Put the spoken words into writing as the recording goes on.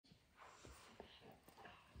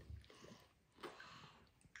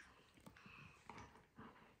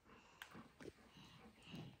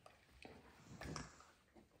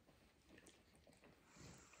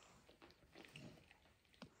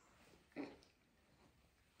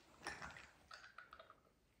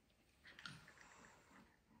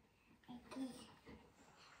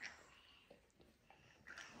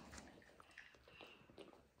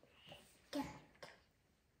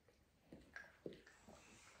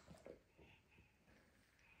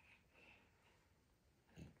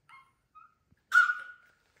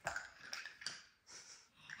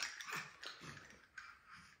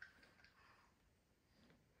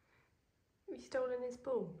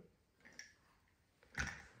ball.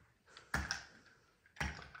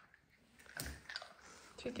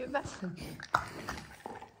 Should we give it back to him?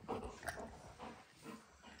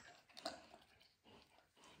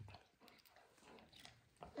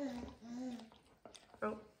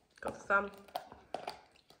 Oh, got the thumb.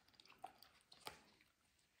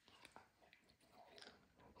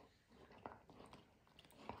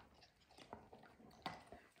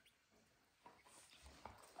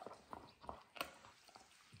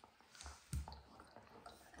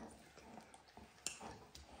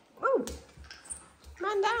 Oh,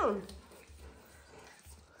 man down.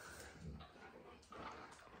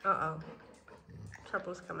 Uh-oh,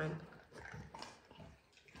 trouble's coming.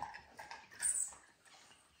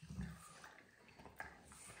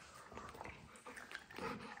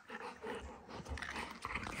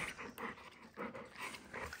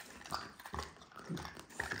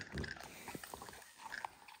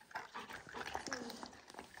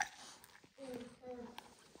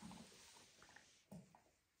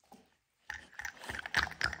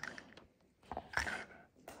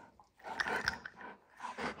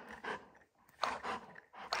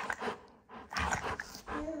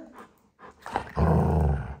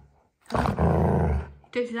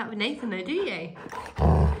 Don't do that with Nathan though, do you?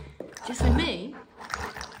 Just with me?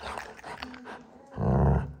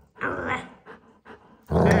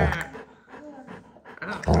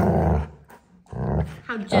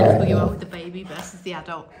 How gentle you are with the baby versus the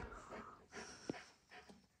adult.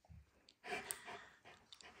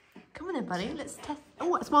 Come on then, buddy, let's test.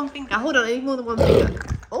 Oh, that's one finger. Hold on, I need more than one finger.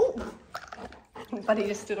 Oh! Buddy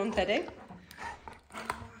just stood on Teddy.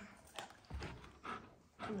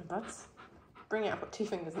 Come on, buds. Bring it, I've got 2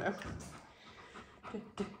 fingers now.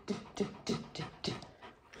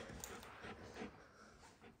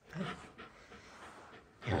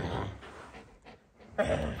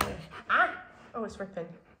 Ah! Oh, it's ripping.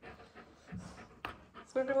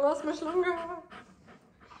 It's not gonna last much longer.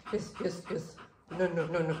 Yes, yes, yes. No, no,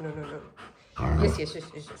 no, no, no, no, no. Yes, yes, yes,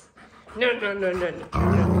 yes, yes. No, no, no, no, no.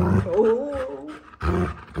 Oh.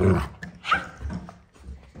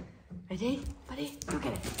 Ready, buddy? Look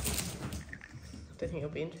at it. I don't think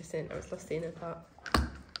it'll be interesting. I was lost the inner part.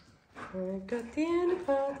 I got the inner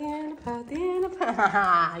part, the inner part, the inner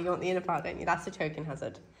part. You want the inner part, don't you? That's a choking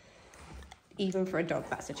hazard. Even for a dog,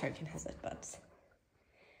 that's a choking hazard, buds.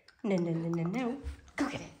 No, no, no, no, no. Go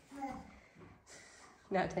get it.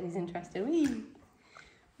 Now Teddy's interested. Wee.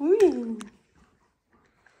 Wee.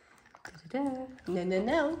 Da-da-da. No, no,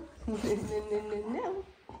 no. No, no, no, no, no.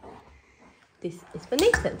 This is for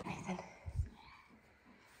Nathan. Nathan.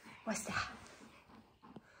 What's that?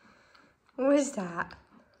 What is that?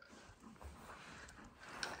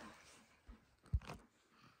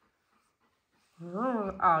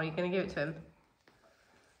 Oh, you're going to give it to him?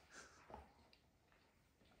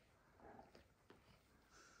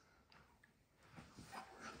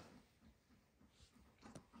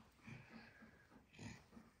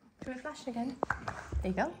 Do we flash again?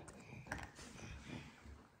 There you go.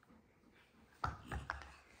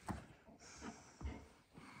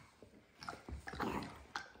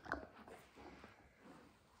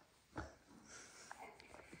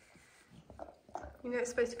 You know it's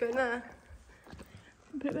supposed to go in there.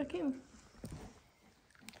 Put it back in.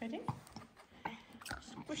 Ready?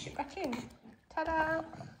 Just push it back in. Ta-da!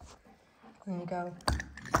 There you go.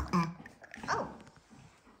 Oh!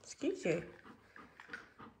 Excuse you.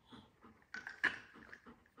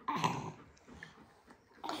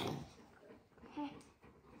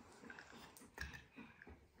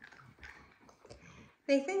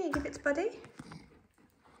 Nathan, you give it to Buddy?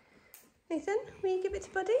 Nathan, will you give it to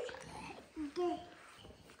Buddy?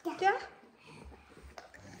 Yeah?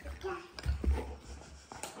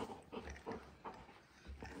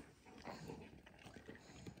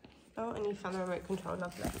 Oh, and you found the remote control,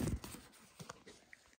 lovely.